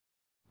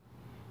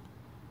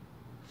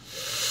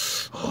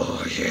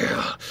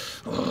yeah,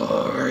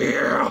 oh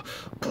yeah,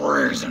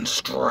 Briggs and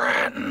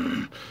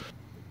Stratton.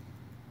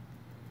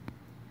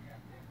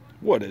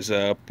 What is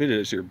up? It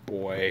is your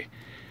boy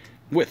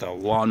with a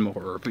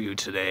lawnmower review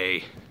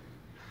today.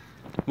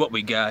 What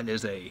we got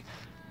is a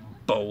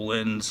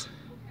Bolens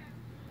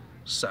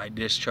side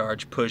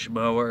discharge push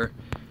mower.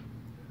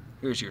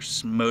 Here's your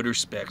motor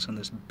specs on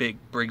this big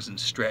Briggs and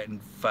Stratton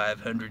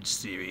 500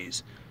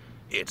 series.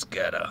 It's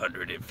got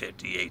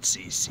 158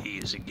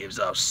 cc's and gives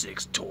off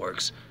 6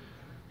 torques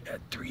at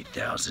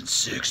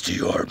 3,060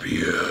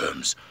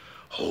 RPMs.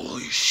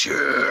 Holy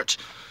shit!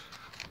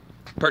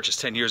 Purchased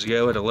 10 years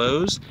ago at a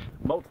Lowe's.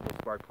 Multiple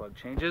spark plug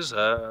changes.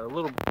 A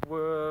little,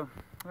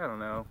 I don't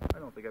know. I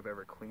don't think I've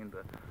ever cleaned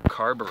the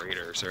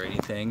carburetors or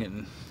anything.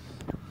 And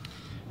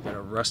got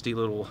a rusty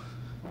little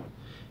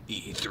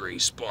E3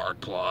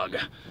 spark plug.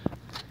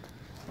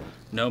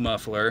 No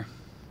muffler.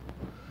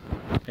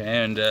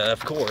 And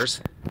of course,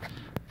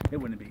 it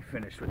wouldn't be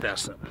finished without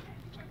some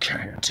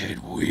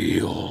canted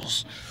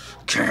wheels.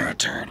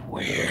 Canted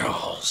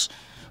wheels.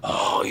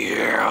 Oh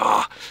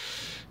yeah.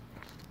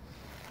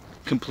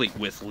 Complete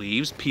with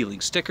leaves,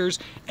 peeling stickers,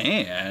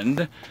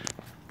 and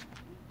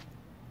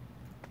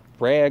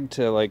rag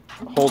to like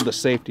hold the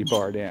safety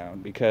bar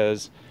down,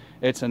 because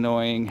it's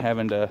annoying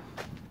having to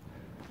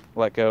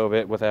let go of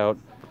it without,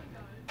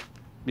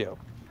 you know,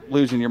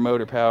 losing your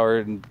motor power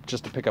and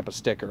just to pick up a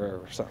sticker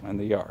or something in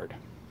the yard.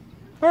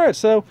 Alright,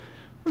 so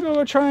we're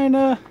gonna try and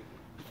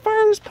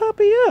fire this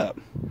puppy up.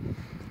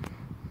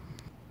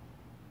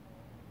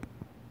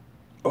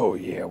 Oh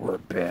yeah, we're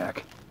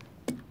back.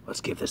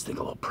 Let's give this thing a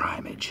little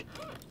primage.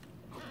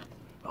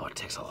 Oh, it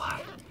takes a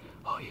lot.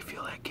 Oh, you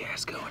feel that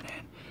gas going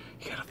in.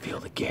 You gotta feel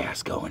the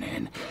gas going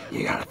in.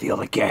 You gotta feel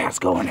the gas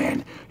going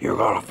in. You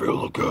gotta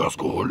feel the gas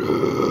going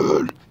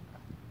in.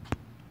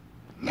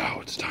 Now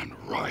it's time to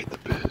ride the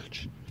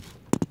bitch.